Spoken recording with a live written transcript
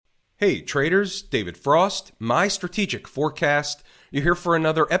Hey traders, David Frost, my strategic forecast. You're here for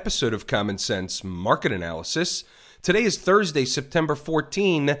another episode of Common Sense Market Analysis. Today is Thursday, September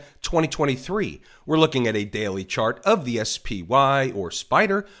 14, 2023. We're looking at a daily chart of the SPY or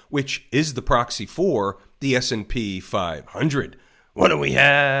SPDR, which is the proxy for the S&P 500. What do we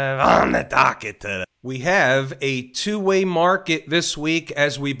have on the docket today? We have a two-way market this week,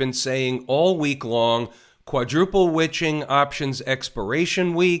 as we've been saying all week long. Quadruple witching options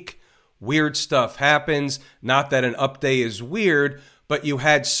expiration week. Weird stuff happens. Not that an up day is weird, but you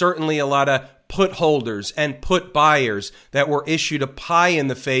had certainly a lot of put holders and put buyers that were issued a pie in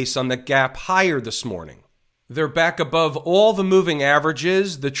the face on the gap higher this morning. They're back above all the moving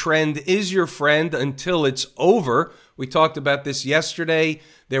averages. The trend is your friend until it's over. We talked about this yesterday.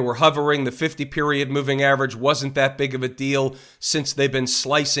 They were hovering. The 50-period moving average wasn't that big of a deal since they've been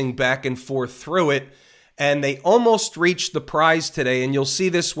slicing back and forth through it. And they almost reached the price today, and you'll see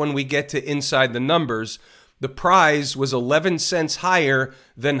this when we get to inside the numbers. The price was 11 cents higher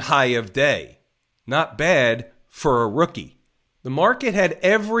than high of day. Not bad for a rookie. The market had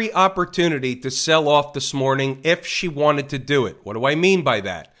every opportunity to sell off this morning if she wanted to do it. What do I mean by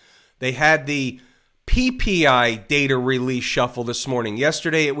that? They had the PPI data release shuffle this morning.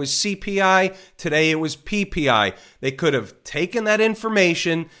 Yesterday it was CPI, today it was PPI. They could have taken that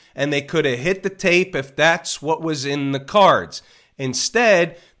information and they could have hit the tape if that's what was in the cards.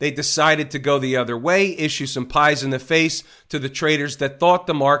 Instead, they decided to go the other way, issue some pies in the face to the traders that thought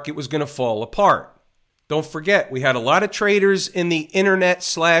the market was going to fall apart. Don't forget, we had a lot of traders in the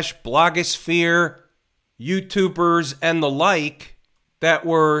internet/blogosphere, YouTubers and the like that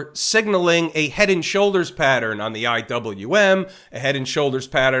were signaling a head and shoulders pattern on the IWM, a head and shoulders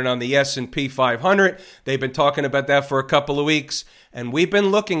pattern on the S&P 500. They've been talking about that for a couple of weeks, and we've been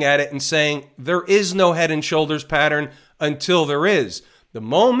looking at it and saying there is no head and shoulders pattern until there is. The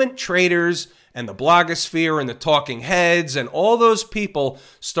moment traders and the blogosphere and the talking heads and all those people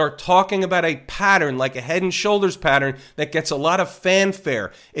start talking about a pattern like a head and shoulders pattern that gets a lot of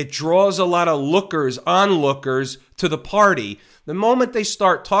fanfare, it draws a lot of onlookers to the party. The moment they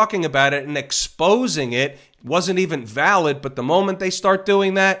start talking about it and exposing it, wasn't even valid, but the moment they start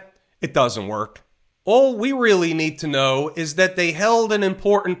doing that, it doesn't work. All we really need to know is that they held an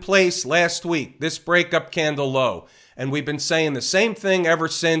important place last week, this breakup candle low. And we've been saying the same thing ever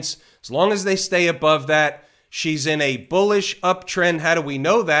since. As long as they stay above that, she's in a bullish uptrend. How do we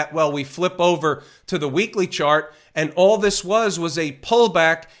know that? Well, we flip over to the weekly chart, and all this was a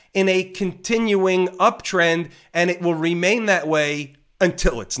pullback in a continuing uptrend, and it will remain that way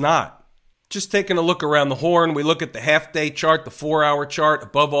until it's not. Just taking a look around the horn, we look at the half-day chart, the 4-hour chart,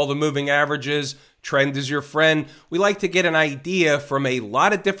 above all the moving averages. Trend is your friend. We like to get an idea from a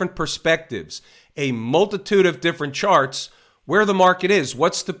lot of different perspectives, a multitude of different charts, where the market is.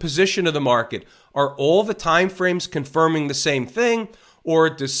 What's the position of the market? Are all the time frames confirming the same thing? Or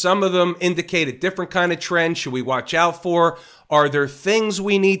does some of them indicate a different kind of trend? Should we watch out for? Are there things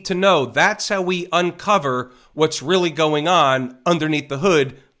we need to know? That's how we uncover what's really going on underneath the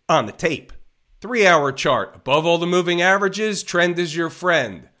hood on the tape. 3-hour chart, above all the moving averages, trend is your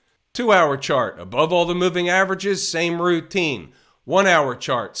friend. 2-hour chart, above all the moving averages, same routine. 1-hour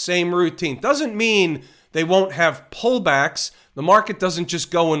chart, same routine. Doesn't mean they won't have pullbacks. The market doesn't just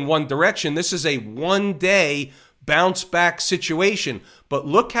go in one direction. This is a one-day bounce back situation. But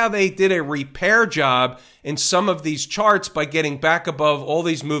look how they did a repair job in some of these charts by getting back above all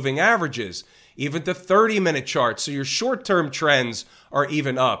these moving averages, even the 30-minute chart. So your short-term trends are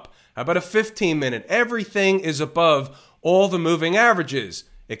even up. How about a 15-minute? Everything is above all the moving averages,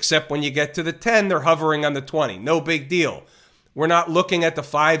 except when you get to the 10, they're hovering on the 20. No big deal. We're not looking at the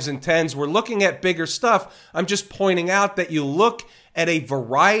 5s and 10s. We're looking at bigger stuff. I'm just pointing out that you look at a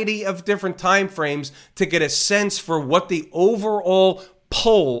variety of different time frames to get a sense for what the overall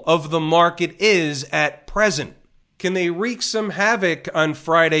pull of the market is at present. Can they wreak some havoc on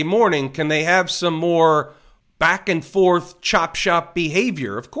Friday morning? Can they have some more back and forth chop shop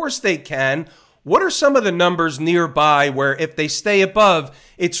behavior? Of course they can. What are some of the numbers nearby where if they stay above,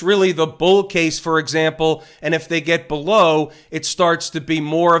 it's really the bull case, for example, and if they get below, it starts to be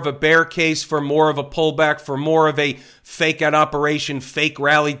more of a bear case for more of a pullback, for more of a fake out operation, fake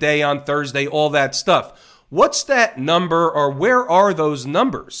rally day on Thursday, all that stuff. What's that number, or where are those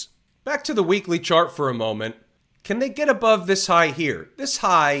numbers? Back to the weekly chart for a moment. Can they get above this high here? This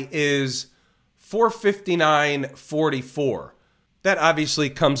high is 459.44. That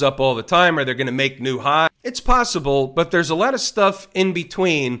obviously comes up all the time. Are they going to make new highs? It's possible, but there's a lot of stuff in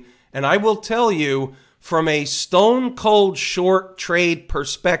between. And I will tell you, from a stone cold short trade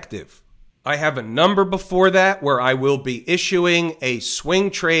perspective, I have a number before that where I will be issuing a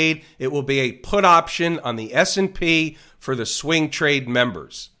swing trade. It will be a put option on the S&P for the swing trade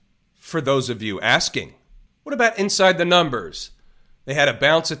members. For those of you asking, what about inside the numbers? They had a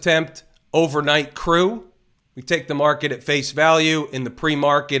bounce attempt overnight crew. We take the market at face value in the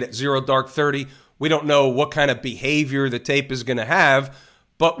pre-market at 0 dark 30. We don't know what kind of behavior the tape is going to have,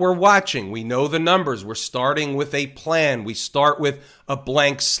 but we're watching. We know the numbers. We're starting with a plan. We start with a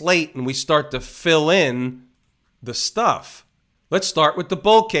blank slate and we start to fill in the stuff. Let's start with the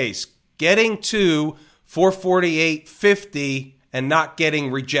bull case. Getting to 448.50 and not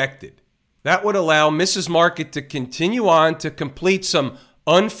getting rejected. That would allow Mrs. Market to continue on to complete some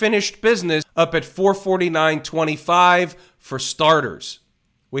unfinished business up at 449.25 for starters.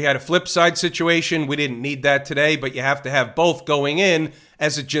 We had a flip side situation. We didn't need that today, but you have to have both going in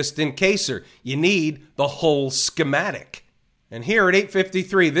as a just-in-caser. You need the whole schematic. And here at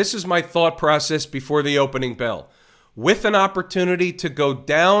 8:53, this is my thought process before the opening bell. With an opportunity to go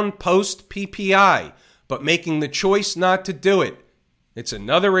down post-PPI, but making the choice not to do it. It's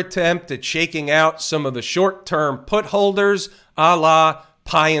another attempt at shaking out some of the short-term put holders, a la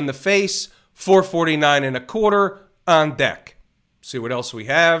pie in the face, 449.25 on deck. See what else we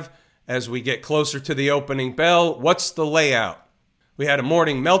have as we get closer to the opening bell. What's the layout? We had a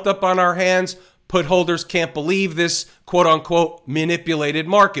morning melt up on our hands. Put holders can't believe this quote-unquote manipulated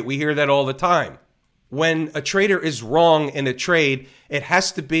market. We hear that all the time. When a trader is wrong in a trade, it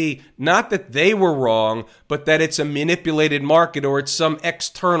has to be not that they were wrong, but that it's a manipulated market or it's some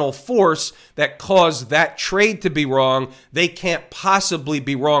external force that caused that trade to be wrong. They can't possibly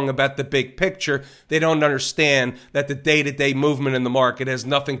be wrong about the big picture. They don't understand that the day-to-day movement in the market has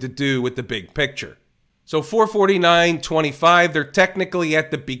nothing to do with the big picture. So 449.25, they're technically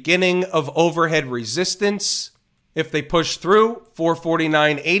at the beginning of overhead resistance. If they push through,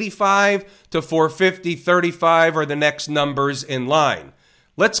 449.85 to 450.35 are the next numbers in line.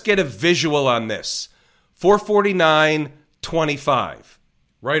 Let's get a visual on this. 449.25.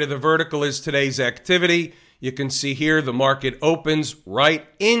 Right of the vertical is today's activity. You can see here the market opens right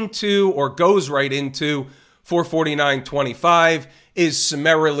into or goes right into 449.25, is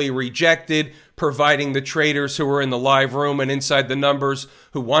summarily rejected, providing the traders who were in the live room and inside the numbers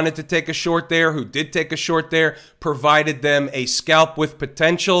who wanted to take a short there, who did take a short there, provided them a scalp with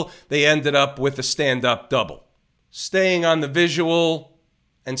potential. They ended up with a stand-up double. Staying on the visual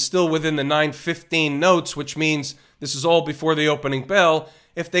and still within the 9:15 notes, which means this is all before the opening bell.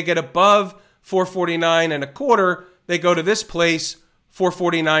 If they get above 449.25, they go to this place,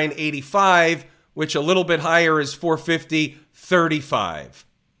 449.85, which a little bit higher is 450.35.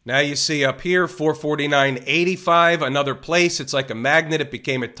 Now you see up here, 449.85, another place. It's like a magnet. It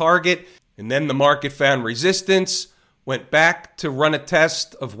became a target. And then the market found resistance, went back to run a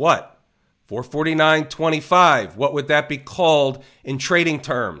test of what? 449.25. What would that be called in trading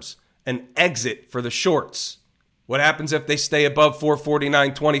terms? An exit for the shorts. What happens if they stay above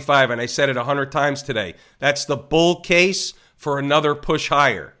 449.25? And I said it 100 times today. That's the bull case for another push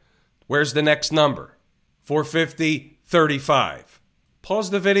higher. Where's the next number? 450.35. Pause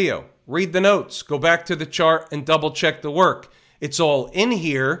the video, read the notes, go back to the chart and double check the work. It's all in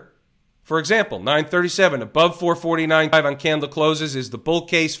here. For example, 937 above 449.5 on candle closes is the bull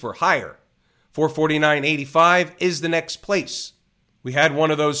case for higher. 449.85 is the next place. We had one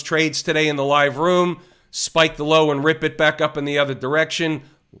of those trades today in the live room, spike the low and rip it back up in the other direction.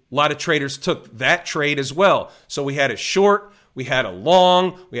 A lot of traders took that trade as well. So we had a short, we had a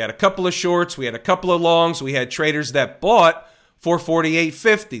long, we had a couple of shorts, we had a couple of longs, we had traders that bought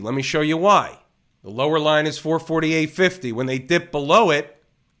 448.50. Let me show you why. The lower line is 448.50. When they dipped below it,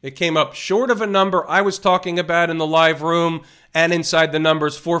 it came up short of a number I was talking about in the live room and inside the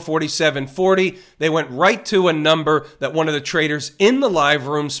numbers 447.40. They went right to a number that one of the traders in the live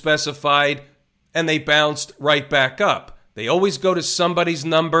room specified, and they bounced right back up. They always go to somebody's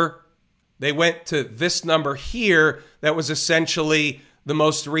number. They went to this number here that was essentially the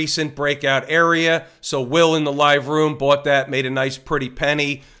most recent breakout area. So Will in the live room bought that, made a nice pretty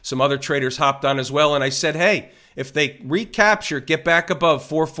penny. Some other traders hopped on as well. And I said, hey, if they recapture, get back above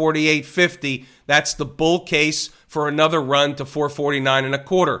 448.50, that's the bull case for another run to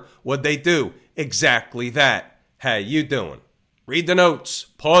 449.25. What'd they do? Exactly that. How you doing? Read the notes,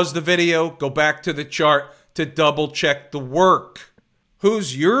 pause the video, go back to the chart to double check the work.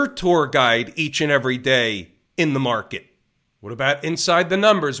 Who's your tour guide each and every day in the market? What about inside the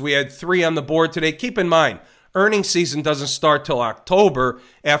numbers? We had 3 on the board today. Keep in mind, earnings season doesn't start till October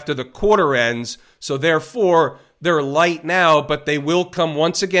after the quarter ends. So therefore, they're light now, but they will come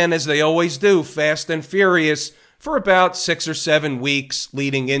once again, as they always do, fast and furious for about 6 or 7 weeks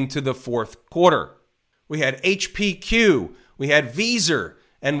leading into the fourth quarter. We had HPQ, we had Visa,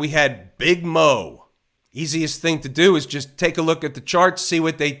 and we had Big Mo. Easiest thing to do is just take a look at the charts, see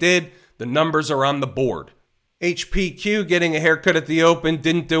what they did. The numbers are on the board. HPQ getting a haircut at the open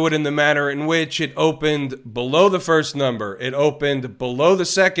didn't do it in the manner in which it opened below the first number, it opened below the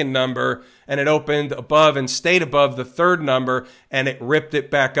second number, and it opened above and stayed above the third number, and it ripped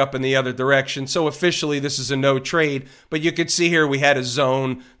it back up in the other direction. So officially this is a no trade, but you could see here we had a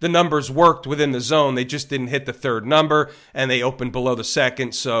zone. The numbers worked within the zone. They just didn't hit the third number, and they opened below the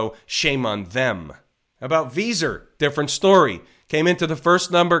second, so shame on them. About Visa, different story. Came into the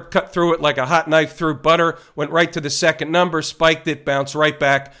first number, cut through it like a hot knife through butter, went right to the second number, spiked it, bounced right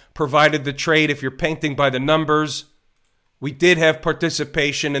back, provided the trade if you're painting by the numbers. We did have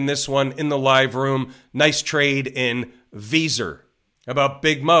participation in this one in the live room. Nice trade in Visa. About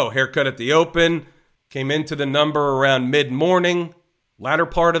Big Mo, haircut at the open, came into the number around mid-morning, latter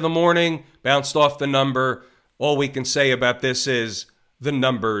part of the morning, bounced off the number. All we can say about this is the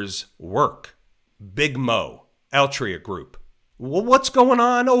numbers work. Big Mo, Altria Group. Well, what's going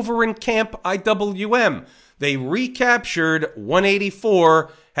on over in Camp IWM? They recaptured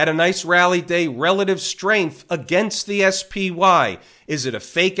 184, had a nice rally day, relative strength against the SPY. Is it a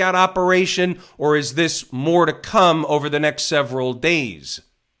fake out operation, or is this more to come over the next several days?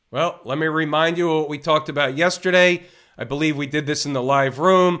 Well, let me remind you of what we talked about yesterday. I believe we did this in the live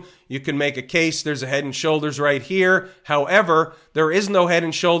room. You can make a case. There's a head and shoulders right here. However, there is no head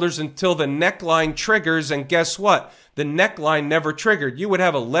and shoulders until the neckline triggers. And guess what? The neckline never triggered. You would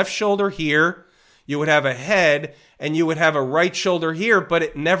have a left shoulder here, you would have a head, and you would have a right shoulder here, but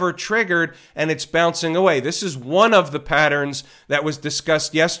it never triggered, and it's bouncing away. This is one of the patterns that was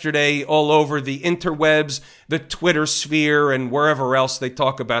discussed yesterday all over the interwebs, the Twitter sphere, and wherever else they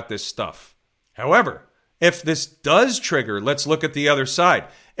talk about this stuff. However, if this does trigger, let's look at the other side.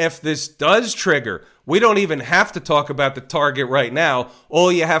 If this does trigger, we don't even have to talk about the target right now.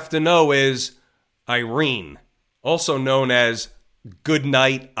 All you have to know is Irene, also known as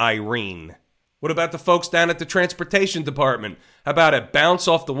Goodnight Irene. What about the folks down at the transportation department? How about a bounce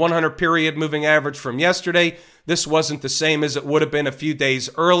off the 100 period moving average from yesterday? This wasn't the same as it would have been a few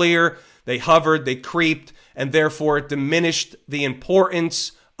days earlier. They hovered, they creeped, and therefore it diminished the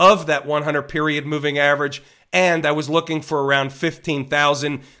importance of that 100 period moving average. And I was looking for around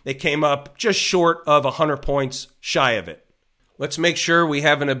 15,000. They came up just short of 100 points shy of it. Let's make sure we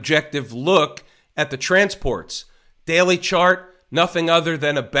have an objective look at the transports. Daily chart, nothing other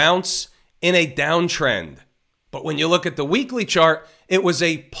than a bounce in a downtrend. But when you look at the weekly chart, it was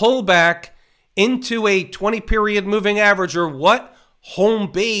a pullback into a 20 period moving average, or what?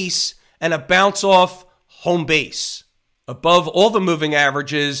 Home base, and a bounce off home base above all the moving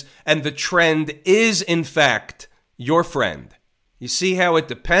averages, and the trend is in fact your friend. You see how it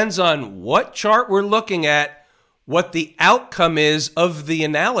depends on what chart we're looking at, what the outcome is of the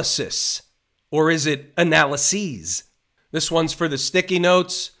analysis. Or is it analyses? This one's for the sticky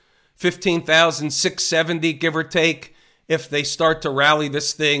notes, 15,670, give or take. If they start to rally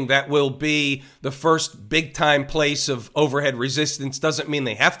this thing, that will be the first big time place of overhead resistance. Doesn't mean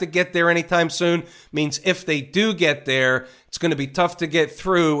they have to get there anytime soon. Means if they do get there, it's going to be tough to get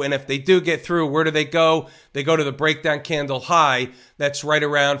through. And if they do get through, where do they go? They go to the breakdown candle high. That's right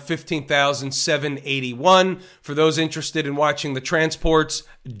around 15,781. For those interested in watching the transports,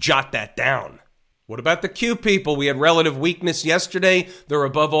 jot that down. What about the Q people? We had relative weakness yesterday. They're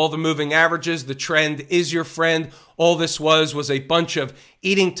above all the moving averages. The trend is your friend. All this was a bunch of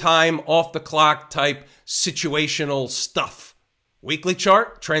eating time, off the clock type situational stuff. Weekly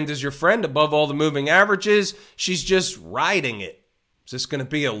chart, trend is your friend, above all the moving averages. She's just riding it. Is this going to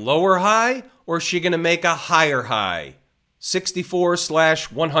be a lower high, or is she going to make a higher high?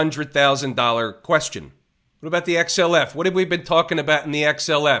 $64,100,000 question. What about the XLF? What have we been talking about in the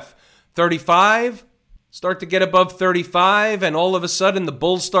XLF? 35, start to get above 35, and all of a sudden the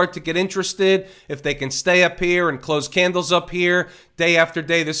bulls start to get interested. If they can stay up here and close candles up here day after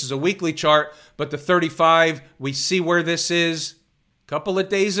day, this is a weekly chart, but the 35, we see where this is. Couple of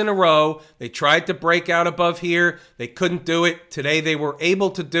days in a row, they tried to break out above here. They couldn't do it. Today they were able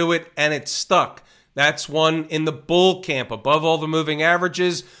to do it, and it stuck. That's one in the bull camp. Above all the moving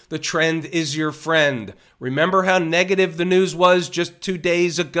averages, the trend is your friend. Remember how negative the news was just 2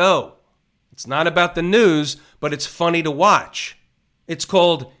 days ago. It's not about the news, but it's funny to watch. It's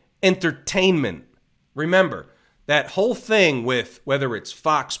called entertainment. Remember, that whole thing with whether it's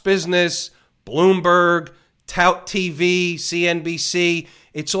Fox Business, Bloomberg, Tout TV, CNBC,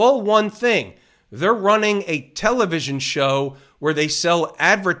 it's all one thing. They're running a television show where they sell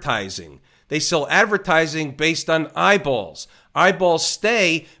advertising. They sell advertising based on eyeballs. Eyeballs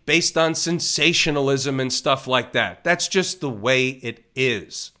stay based on sensationalism and stuff like that. That's just the way it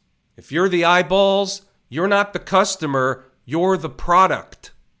is. If you're the eyeballs, you're not the customer, you're the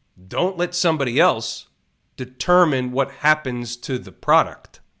product. Don't let somebody else determine what happens to the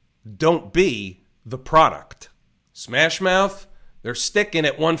product. Don't be the product. Smash Mouth, they're sticking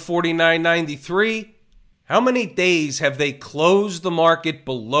at $149.93. How many days have they closed the market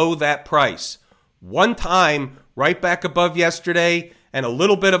below that price? One time, right back above yesterday, and a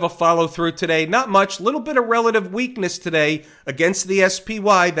little bit of a follow through today. Not much, little bit of relative weakness today against the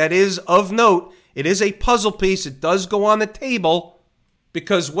SPY. That is of note. It is a puzzle piece. It does go on the table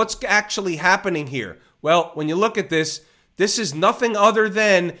because what's actually happening here? Well, when you look at this, this is nothing other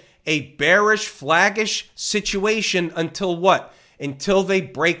than a bearish, flaggish situation until what? Until they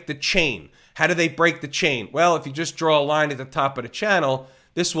break the chain. How do they break the chain? Well, if you just draw a line at the top of the channel,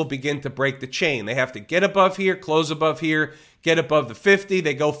 this will begin to break the chain. They have to get above here, close above here, get above the 50,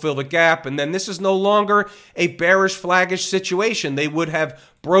 they go fill the gap, and then this is no longer a bearish, flaggish situation. They would have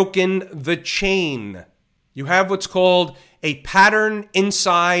broken the chain. You have what's called a pattern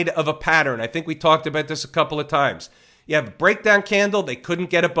inside of a pattern. I think we talked about this a couple of times. You have a breakdown candle, they couldn't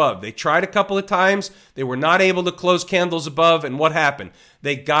get above. They tried a couple of times, they were not able to close candles above, and what happened?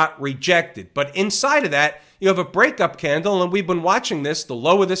 They got rejected. But inside of that, you have a breakup candle, and we've been watching this. The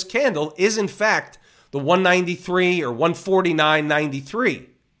low of this candle is, in fact, the 193 or 149.93.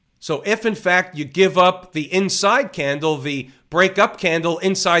 So if, in fact, you give up the inside candle, the breakup candle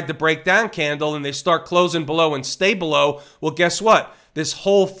inside the breakdown candle, and they start closing below and stay below, well, guess what? This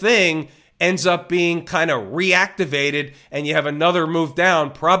whole thing ends up being kind of reactivated, and you have another move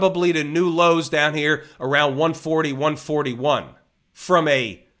down, probably to new lows down here around 140, 141 from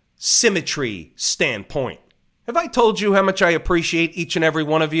a symmetry standpoint. Have I told you how much I appreciate each and every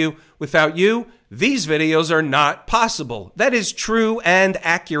one of you? Without you, these videos are not possible. That is true and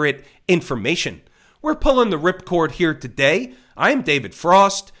accurate information. We're pulling the ripcord here today. I'm David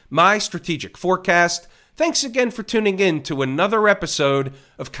Frost, my strategic forecast. Thanks again for tuning in to another episode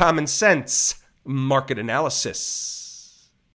of Common Sense Market Analysis.